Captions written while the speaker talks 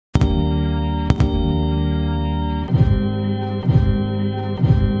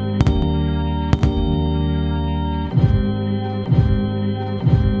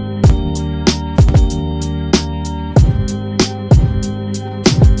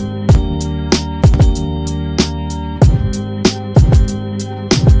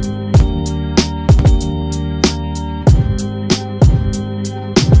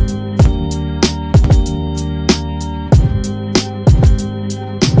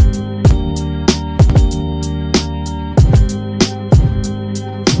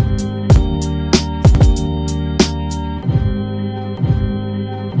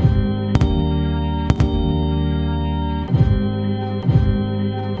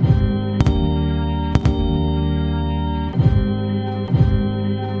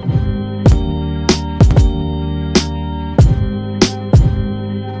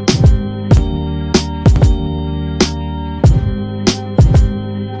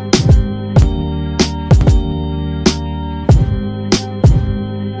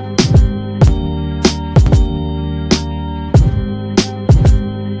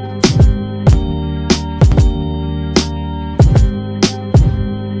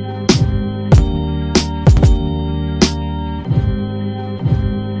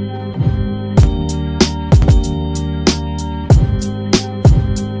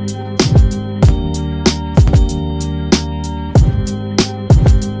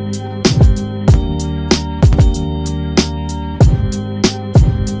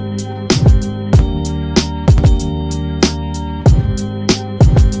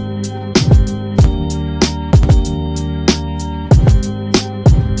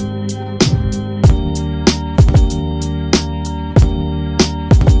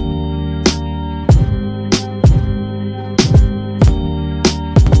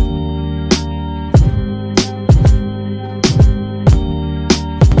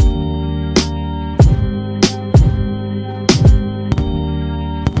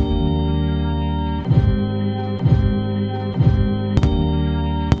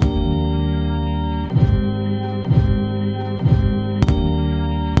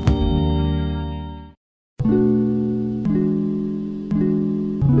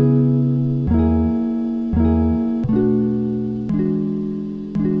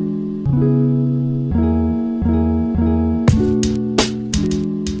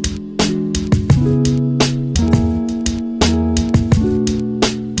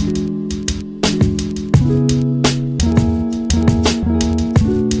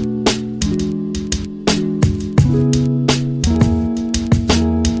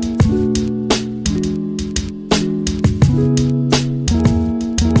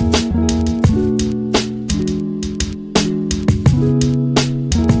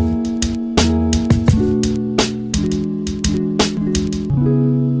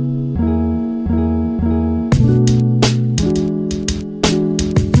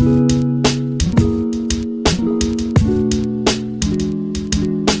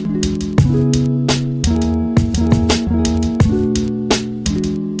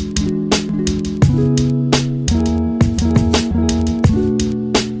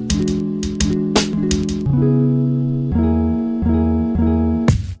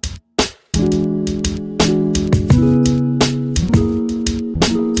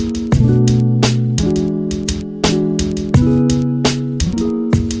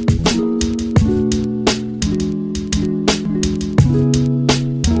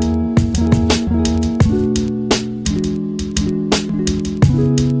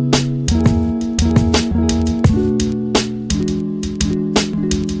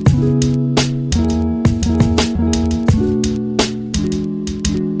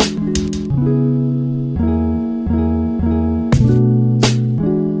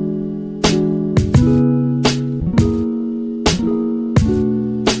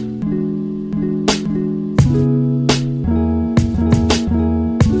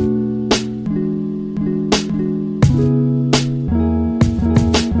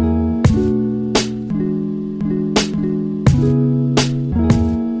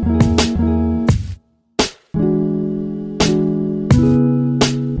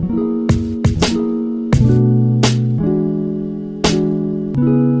This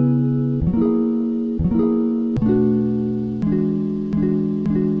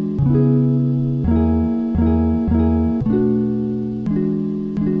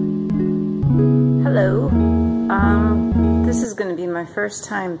is going to be my first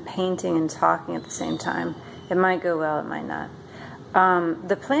time painting and talking at the same time. It might go well, it might not.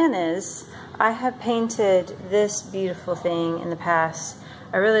 The plan is, I have painted this beautiful thing in the past.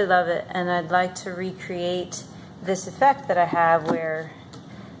 I really love it, and I'd like to recreate this effect that I have where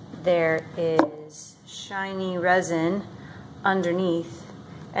there is shiny resin underneath,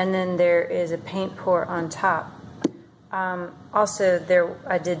 and then there is a paint pour on top. Also,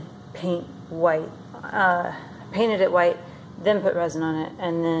 I did paint white. Painted it white, then put resin on it,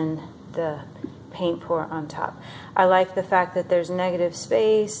 and then the paint pour on top. I like the fact that there's negative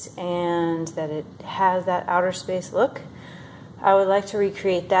space and that it has that outer space look. I would like to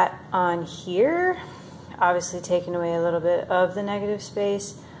recreate that on here, obviously taking away a little bit of the negative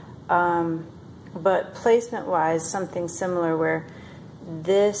space, but placement wise, something similar where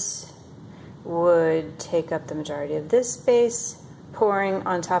this would take up the majority of this space, pouring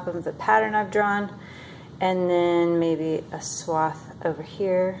on top of the pattern I've drawn, and then maybe a swath over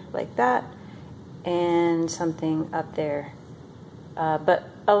here like that, and something up there, but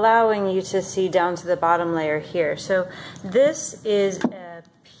allowing you to see down to the bottom layer here. So this is a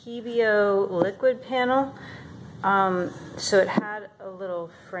PBO liquid panel, so it had a little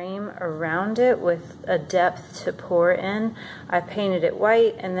frame around it with a depth to pour in. I painted it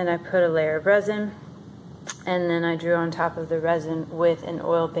white, and then I put a layer of resin, and then I drew on top of the resin with an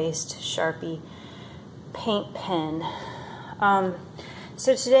oil-based Sharpie paint pen.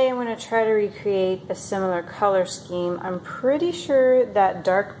 So today I'm going to try to recreate a similar color scheme. I'm pretty sure that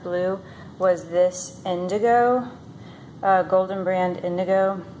dark blue was this Indigo, Golden Brand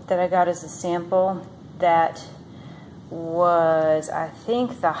Indigo that I got as a sample. That was, I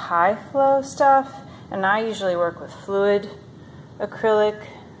think, the high flow stuff, and I usually work with fluid acrylic,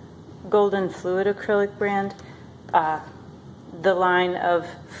 Golden Fluid Acrylic brand, the line of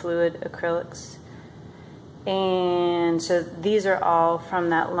fluid acrylics. And so these are all from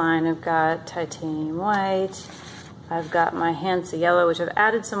that line. I've got titanium white, I've got my Hansa yellow, which I've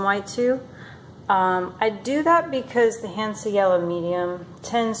added some white to. I do that because the Hansa yellow medium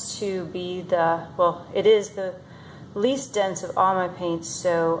tends to be the, well, it is the least dense of all my paints,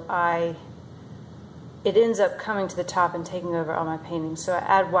 so it ends up coming to the top and taking over all my paintings. So I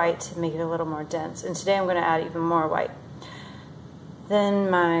add white to make it a little more dense, and today I'm going to add even more white.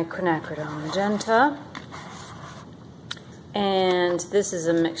 Then my Quinacridone Magenta. And this is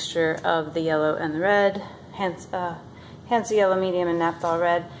a mixture of the yellow and the red, Hansa yellow medium and Napthol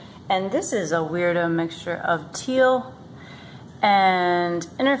Red. And this is a weirdo mixture of teal and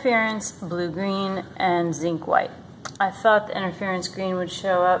interference blue-green and zinc white. I thought the interference green would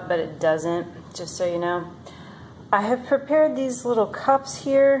show up, but it doesn't, just so you know. I have prepared these little cups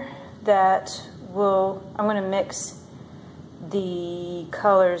here that I'm going to mix the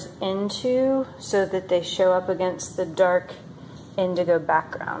colors into so that they show up against the dark indigo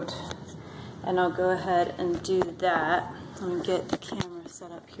background. And I'll go ahead and do that. Let me get the camera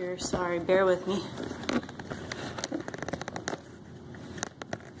set up here. Sorry, bear with me.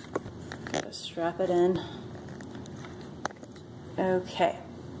 Gotta strap it in. Okay.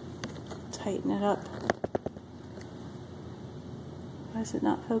 Tighten it up. Why is it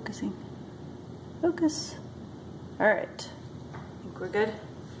not focusing? Focus. Alright. We're good.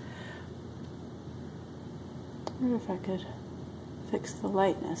 I wonder if I could fix the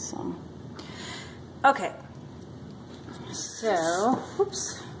lightness some. Okay, so,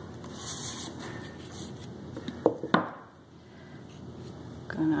 whoops.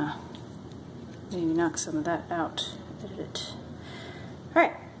 Gonna maybe knock some of that out. Edit it.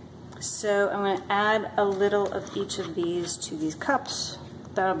 Alright, so I'm going to add a little of each of these to these cups.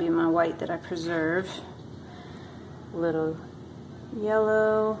 That'll be my white that I preserve. Little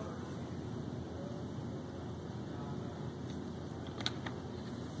yellow,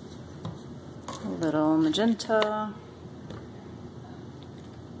 a little magenta,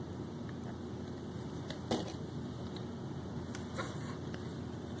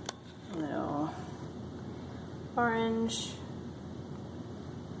 a little orange,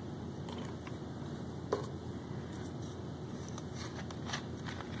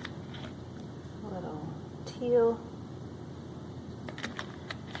 a little teal.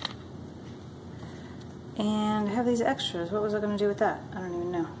 And I have these extras. What was I going to do with that? I don't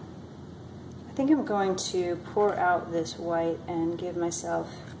even know. I think I'm going to pour out this white and give myself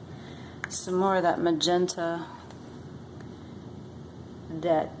some more of that magenta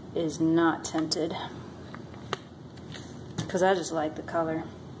that is not tinted. because I just like the color.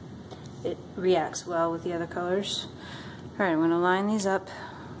 It reacts well with the other colors. Alright, I'm going to line these up.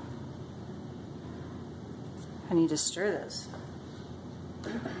 I need to stir those.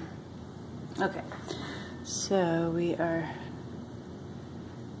 Okay, so we are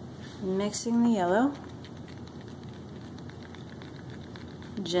mixing the yellow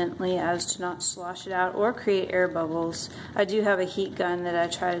gently as to not slosh it out or create air bubbles. I do have a heat gun that I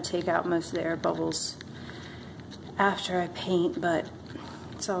try to take out most of the air bubbles after I paint, but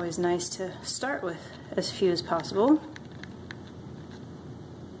it's always nice to start with as few as possible.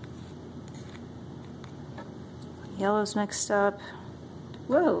 Yellow's mixed up.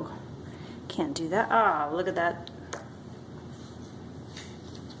 Whoa, can't do that. Ah, look at that.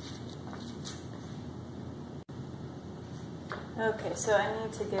 Okay, so I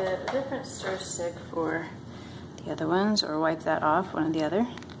need to get a different stir stick for the other ones, or wipe that off, one or the other.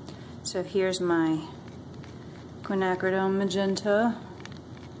 So here's my Quinacridone Magenta.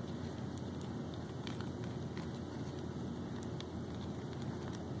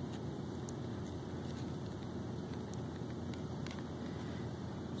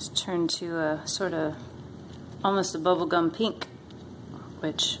 It's turned to a sort of almost a bubblegum pink,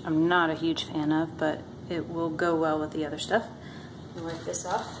 which I'm not a huge fan of, but it will go well with the other stuff. I'll wipe this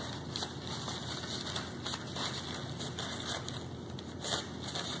off.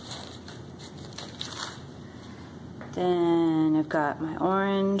 Then I've got my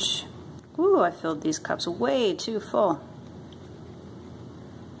orange. Ooh, I filled these cups way too full.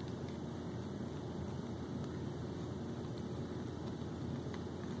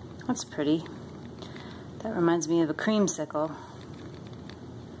 That's pretty. That reminds me of a creamsicle.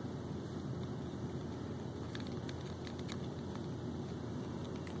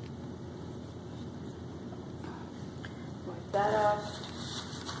 Wipe that off.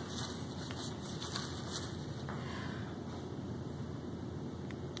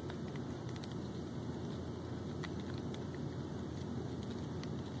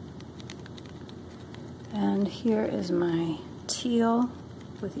 And here is my teal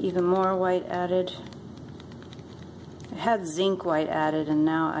with even more white added. It had zinc white added, and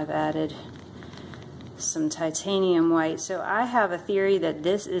now I've added some titanium white. So I have a theory that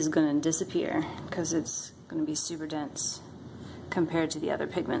this is going to disappear because it's going to be super dense compared to the other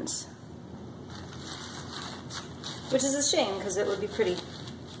pigments. Which is a shame because it would be pretty.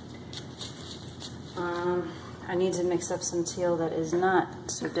 I need to mix up some teal that is not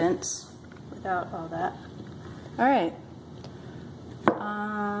so dense without all that. Alright.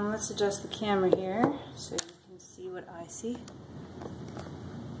 Let's adjust the camera here so you can see what I see.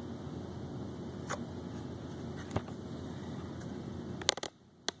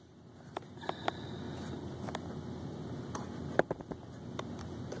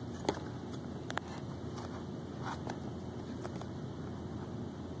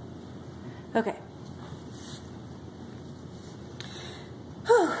 Okay.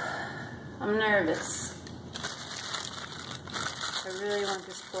 Whew. I'm nervous. I really want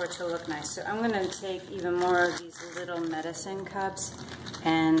this pour to look nice. So I'm going to take even more of these little medicine cups,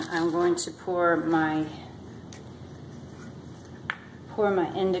 and I'm going to pour my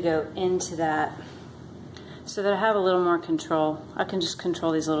indigo into that so that I have a little more control. I can just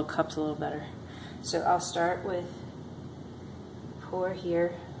control these little cups a little better. So I'll start with pour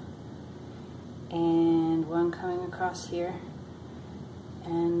here, and one coming across here,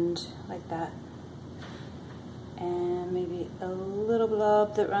 and like that. And maybe a little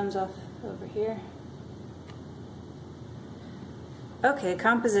blob that runs off over here. Okay,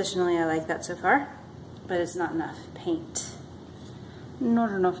 compositionally I like that so far, but it's not enough paint. Not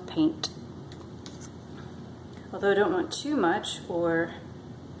enough paint. Although I don't want too much, or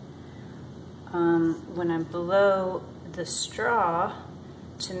when I blow the straw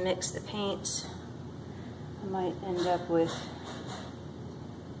to mix the paints, I might end up with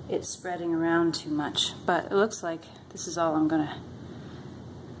it's spreading around too much, but it looks like this is all I'm gonna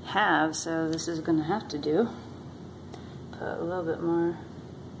have, so this is gonna have to do. Put a little bit more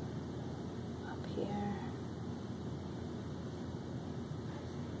up here.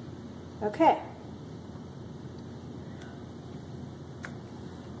 Okay.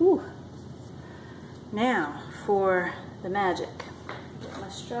 Ooh. Now for the magic. Get my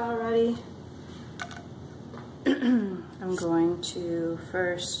straw ready. I'm going to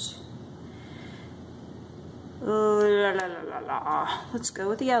first, let's go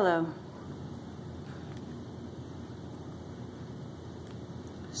with the yellow.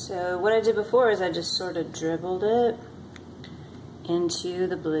 So what I did before is I just sort of dribbled it into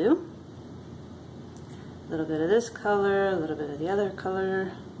the blue. A little bit of this color, a little bit of the other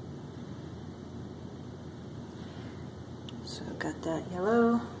color. got that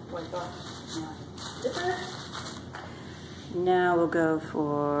yellow. Wipe off my dipper. Now we'll go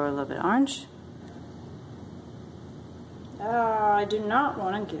for a little bit of orange. I do not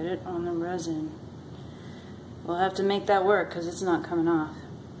want to get it on the resin. We'll have to make that work because it's not coming off.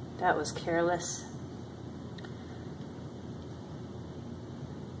 That was careless.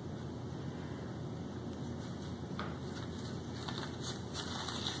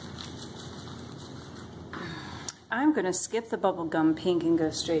 I'm going to skip the bubblegum pink and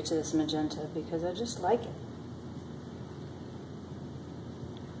go straight to this magenta because I just like it.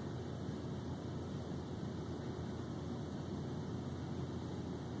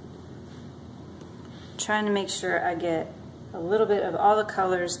 Trying to make sure I get a little bit of all the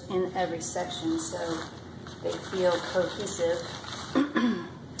colors in every section so they feel cohesive.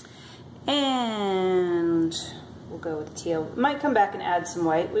 And we'll go with teal. Might come back and add some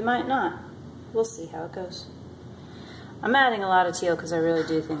white. We might not. We'll see how it goes. I'm adding a lot of teal because I really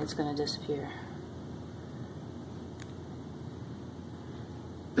do think it's going to disappear.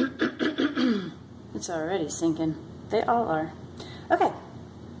 It's already sinking. They all are. Okay.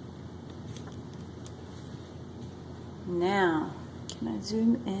 Now, can I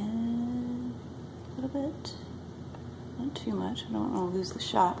zoom in a little bit? Not too much. I don't want to lose the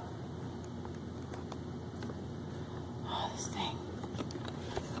shot. Oh, this thing.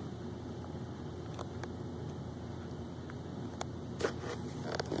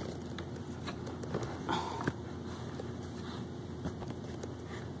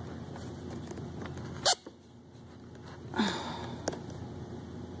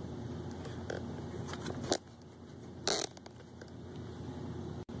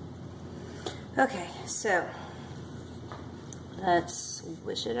 Okay, so let's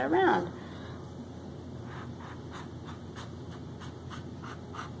swish it around.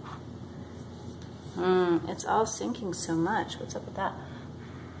 It's all sinking so much. What's up with that?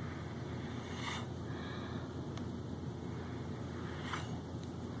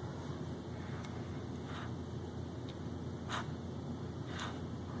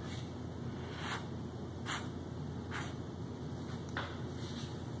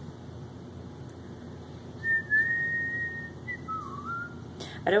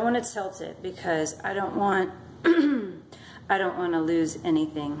 I don't want to tilt it because I don't want I don't want to lose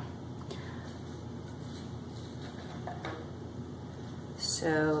anything.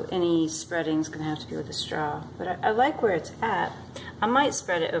 So any spreading is going to have to be with a straw. But I like where it's at. I might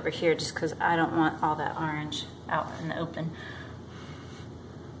spread it over here just because I don't want all that orange out in the open.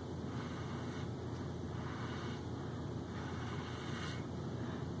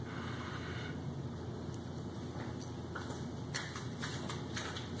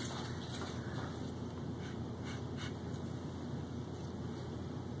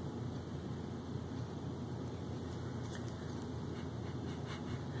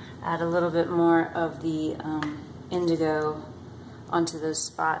 Add a little bit more of the indigo onto those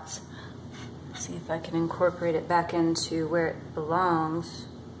spots. See if I can incorporate it back into where it belongs.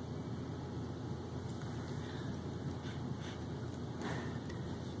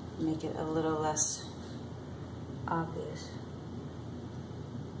 Make it a little less obvious.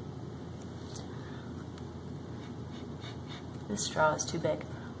 This straw is too big.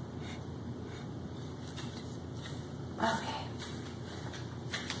 Okay.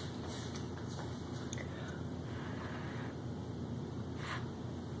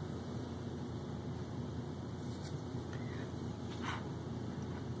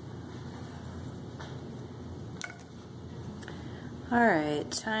 All right,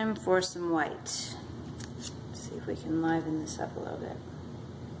 time for some white. Let's see if we can liven this up a little bit.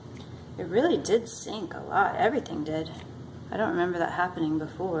 It really did sink a lot. Everything did. I don't remember that happening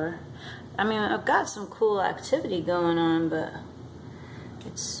before. I mean, I've got some cool activity going on, but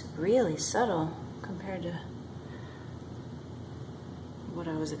it's really subtle compared to what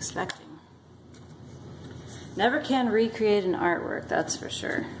I was expecting. Never can recreate an artwork, that's for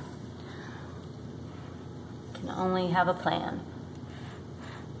sure. Can only have a plan.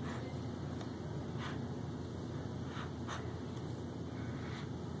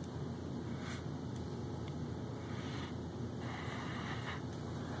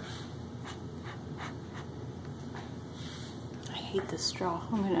 I hate this straw.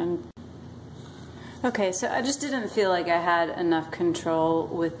 I'm gonna. Okay, so I just didn't feel like I had enough control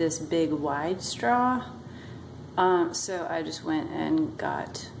with this big wide straw. So I just went and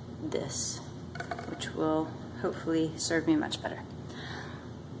got this, which will hopefully serve me much better.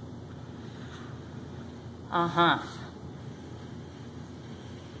 Uh-huh.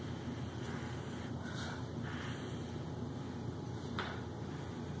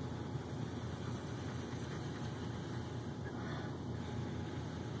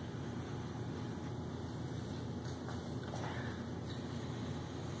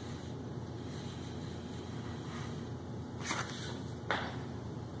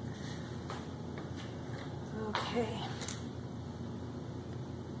 Okay.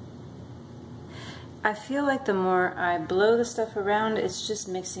 I feel like the more I blow the stuff around, it's just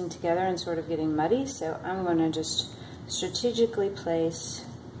mixing together and sort of getting muddy, so I'm going to just strategically place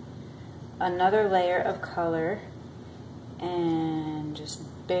another layer of color and just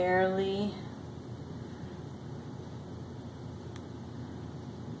barely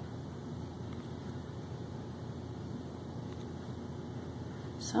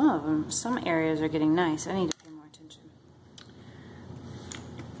some areas are getting nice. I need to pay more attention.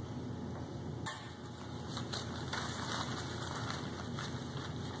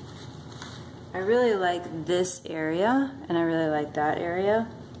 I really like this area, and I really like that area,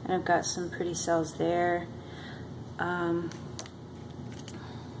 and I've got some pretty cells there. I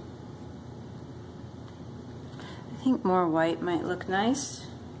think more white might look nice.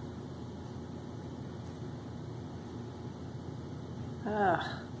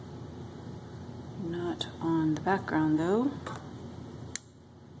 Not on the background though.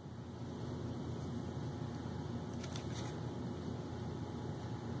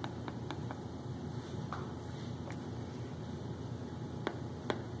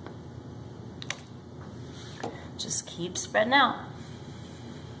 Just keep spreading out.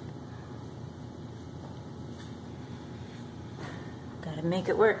 Gotta make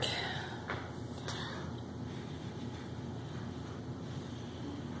it work.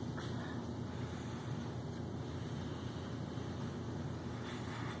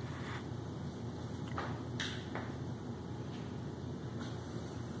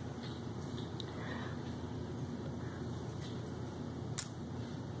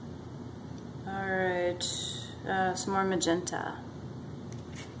 Some more magenta.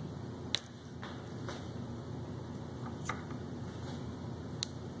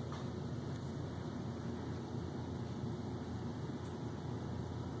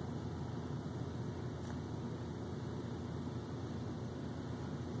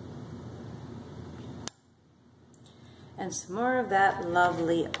 And some more of that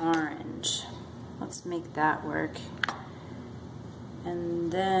lovely orange. Let's make that work.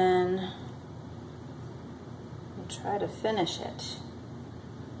 And then try to finish it.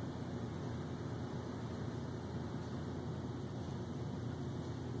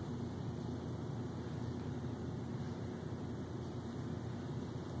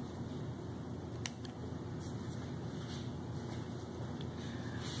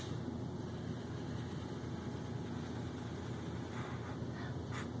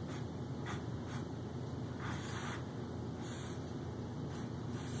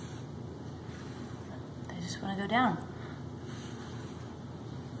 I just want to go down.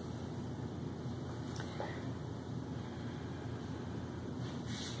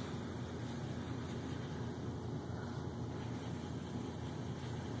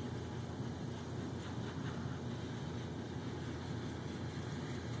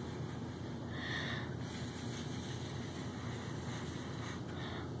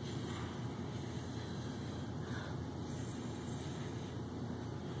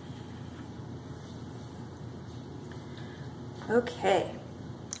 Okay.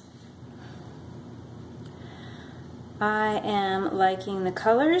 I am liking the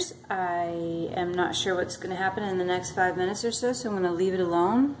colors. I am not sure what's going to happen in the next 5 minutes or so, so I'm going to leave it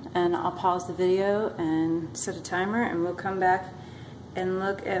alone, and I'll pause the video and set a timer, and we'll come back and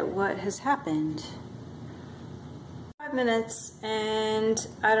look at what has happened. 5 minutes, and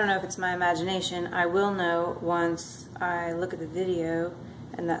I don't know if it's my imagination. I will know once I look at the video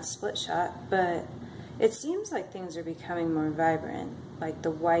and that split shot, but it seems like things are becoming more vibrant. Like the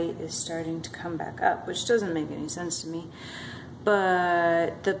white is starting to come back up, which doesn't make any sense to me.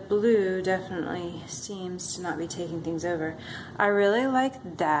 But the blue definitely seems to not be taking things over. I really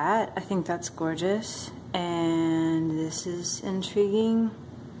like that. I think that's gorgeous. And this is intriguing.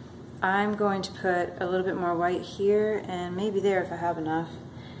 I'm going to put a little bit more white here and maybe there if I have enough,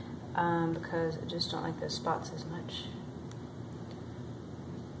 because I just don't like those spots as much.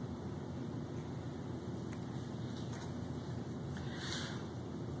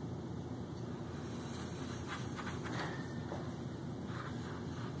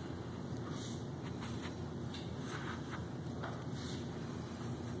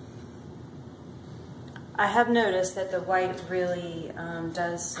 I have noticed that the white really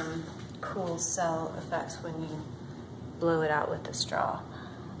does some cool cell effects when you blow it out with the straw.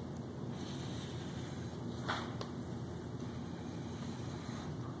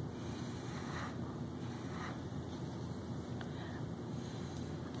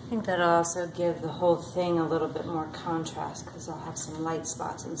 I think that'll also give the whole thing a little bit more contrast because I'll have some light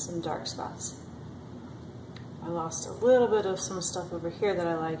spots and some dark spots. I lost a little bit of some stuff over here that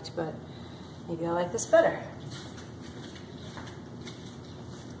I liked, but maybe I like this better.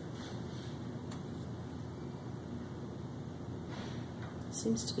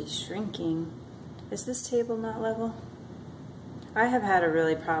 seems to be shrinking. Is this table not level? I have had a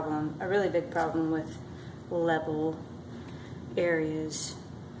really big problem with level areas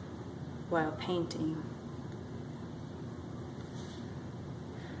while painting.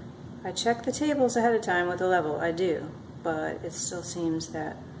 I check the tables ahead of time with the level, I do, but it still seems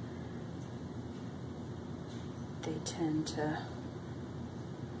that they tend to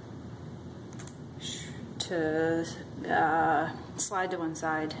slide to one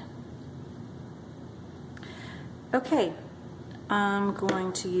side. Okay, I'm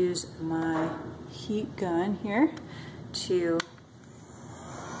going to use my heat gun here to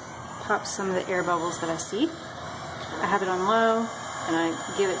pop some of the air bubbles that I see. I have it on low and I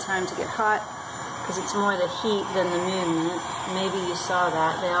give it time to get hot because it's more the heat than the movement. Maybe you saw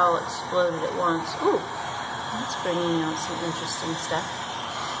that. They all exploded at once. Ooh, that's bringing out some interesting stuff.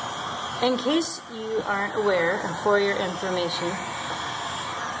 In case you aren't aware, and for your information,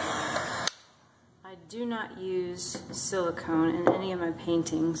 I do not use silicone in any of my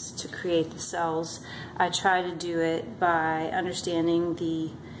paintings to create the cells. I try to do it by understanding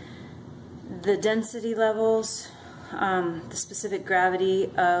the density levels, the specific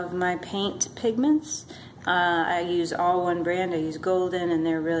gravity of my paint pigments. I use all one brand. I use Golden, and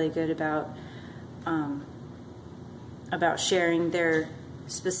they're really good about sharing their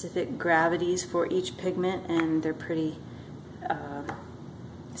specific gravities for each pigment, and they're pretty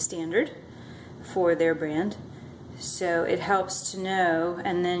standard for their brand. So it helps to know,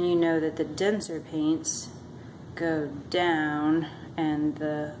 and then you know that the denser paints go down and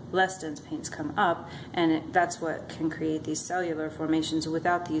the less dense paints come up, and that's what can create these cellular formations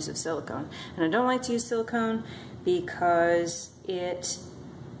without the use of silicone. And I don't like to use silicone because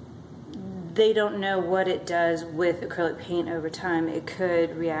they don't know what it does with acrylic paint over time. It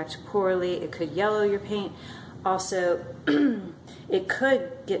could react poorly, it could yellow your paint. Also, it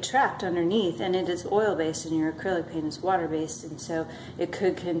could get trapped underneath, and it is oil-based and your acrylic paint is water-based, and so it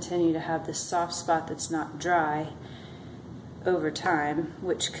could continue to have this soft spot that's not dry over time,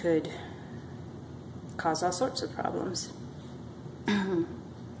 which could cause all sorts of problems.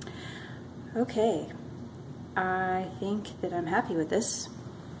 Okay, I think that I'm happy with this.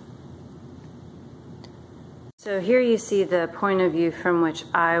 So here you see the point of view from which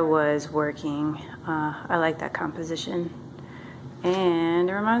I was working. I like that composition. And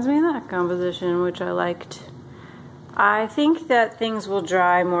it reminds me of that composition, which I liked. I think that things will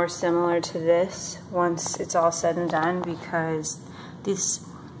dry more similar to this once it's all said and done, because these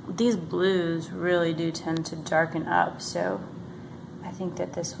blues really do tend to darken up. So I think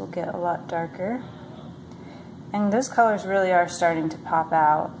that this will get a lot darker. And those colors really are starting to pop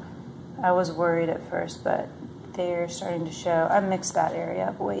out. I was worried at first, but they're starting to show. I mixed that area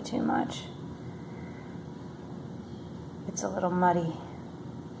up way too much. It's a little muddy.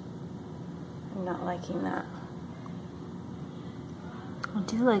 I'm not liking that. I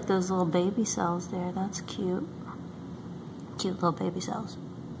do like those little baby cells there. That's cute. Cute little baby cells.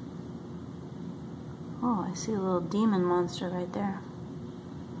 Oh, I see a little demon monster right there.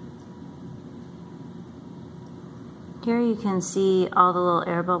 Here you can see all the little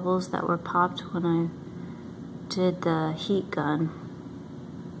air bubbles that were popped when I did the heat gun.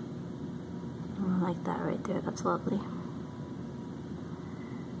 I like that right there. That's lovely.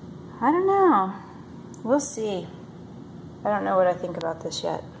 I don't know. We'll see. I don't know what I think about this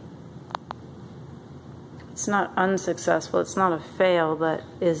yet. It's not unsuccessful. It's not a fail, but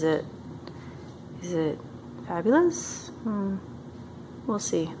is it fabulous? We'll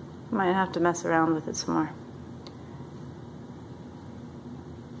see. Might have to mess around with it some more.